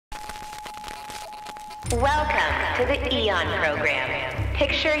Welcome to the Eon program.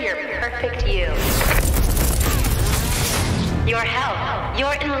 Picture your perfect you. Your health,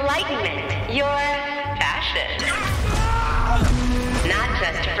 your enlightenment, your fashion. Not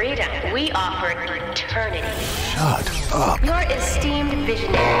just freedom, we offer eternity. Shut up. Your esteemed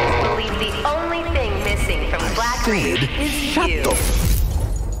visionaries believe the only thing missing from Black Ridge is you.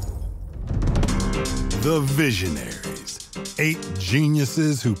 The Visionaries. 8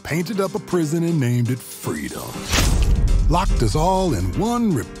 geniuses who painted up a prison and named it Freedom. Locked us all in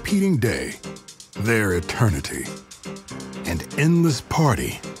one repeating day. Their eternity. An endless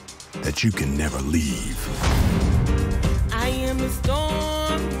party that you can never leave. I am a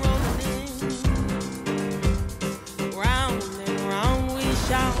storm rolling. Round and round we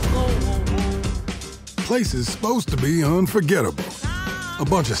shall go. Place is supposed to be unforgettable. A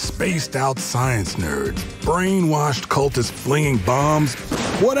bunch of spaced-out science nerds, brainwashed cultists flinging bombs,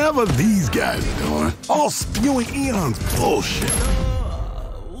 whatever these guys are doing, all spewing Eon's bullshit.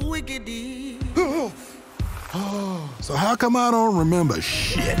 So how come I don't remember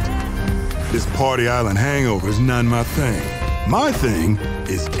shit? This Party Island hangover is none my thing. My thing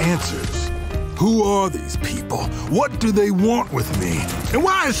is answers. Who are these people? What do they want with me? And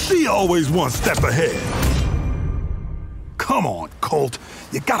why is she always one step ahead? Come on, Colt.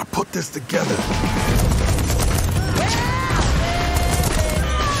 You gotta put this together.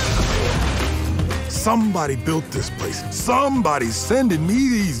 Somebody built this place. Somebody's sending me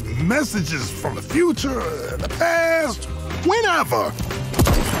these messages from the future, the past, whenever.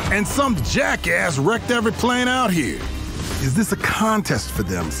 And some jackass wrecked every plane out here. Is this a contest for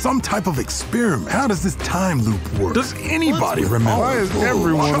them? Some type of experiment? How does this time loop work? Does anybody remember? Why is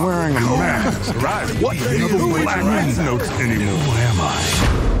everyone wearing a mask? What the hell is Black notes anymore? Who am I?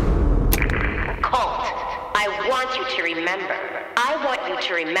 Colt, I want you to remember. I want you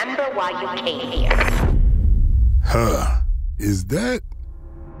to remember why you came here. Huh. Is that?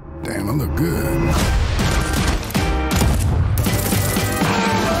 Damn, I look good.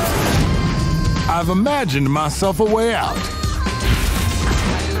 I've imagined myself a way out.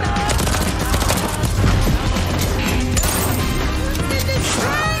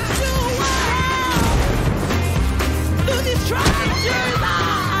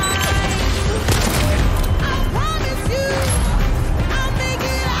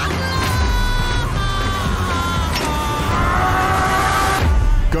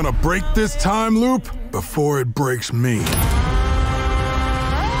 Gonna break this time loop before it breaks me.